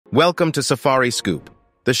Welcome to Safari Scoop,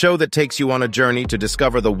 the show that takes you on a journey to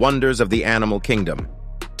discover the wonders of the animal kingdom.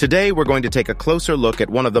 Today, we're going to take a closer look at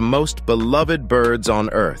one of the most beloved birds on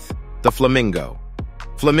Earth, the flamingo.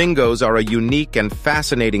 Flamingos are a unique and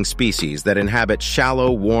fascinating species that inhabit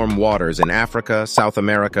shallow, warm waters in Africa, South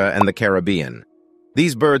America, and the Caribbean.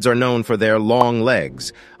 These birds are known for their long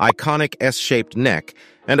legs, iconic S-shaped neck,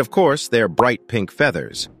 and of course, their bright pink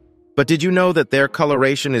feathers. But did you know that their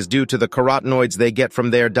coloration is due to the carotenoids they get from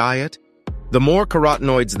their diet? The more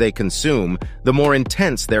carotenoids they consume, the more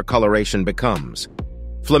intense their coloration becomes.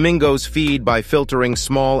 Flamingos feed by filtering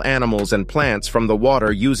small animals and plants from the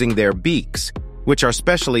water using their beaks, which are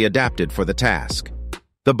specially adapted for the task.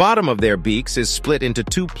 The bottom of their beaks is split into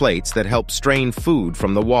two plates that help strain food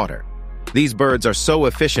from the water. These birds are so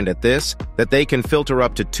efficient at this that they can filter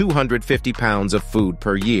up to 250 pounds of food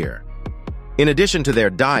per year. In addition to their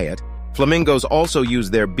diet, flamingos also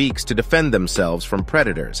use their beaks to defend themselves from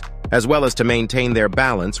predators, as well as to maintain their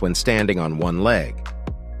balance when standing on one leg.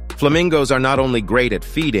 Flamingos are not only great at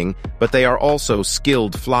feeding, but they are also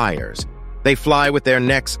skilled flyers. They fly with their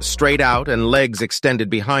necks straight out and legs extended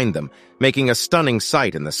behind them, making a stunning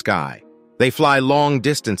sight in the sky. They fly long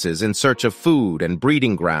distances in search of food and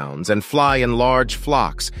breeding grounds and fly in large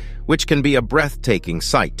flocks, which can be a breathtaking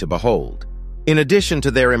sight to behold. In addition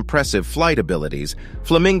to their impressive flight abilities,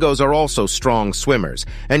 flamingos are also strong swimmers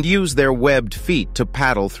and use their webbed feet to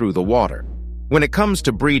paddle through the water. When it comes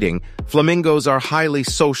to breeding, flamingos are highly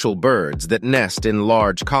social birds that nest in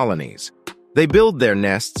large colonies. They build their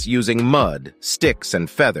nests using mud, sticks, and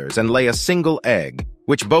feathers and lay a single egg,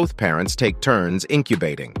 which both parents take turns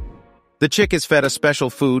incubating. The chick is fed a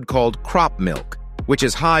special food called crop milk, which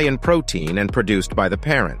is high in protein and produced by the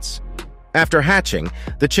parents. After hatching,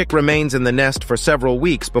 the chick remains in the nest for several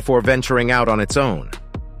weeks before venturing out on its own.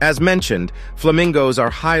 As mentioned, flamingos are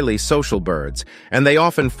highly social birds, and they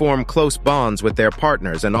often form close bonds with their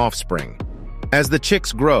partners and offspring. As the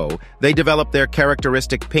chicks grow, they develop their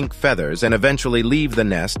characteristic pink feathers and eventually leave the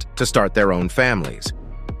nest to start their own families.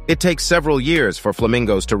 It takes several years for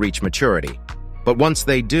flamingos to reach maturity, but once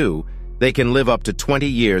they do, they can live up to 20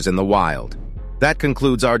 years in the wild. That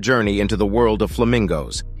concludes our journey into the world of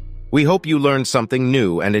flamingos. We hope you learned something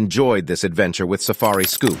new and enjoyed this adventure with Safari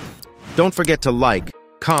Scoop. Don't forget to like,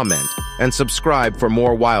 comment, and subscribe for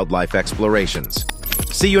more wildlife explorations.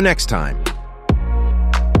 See you next time.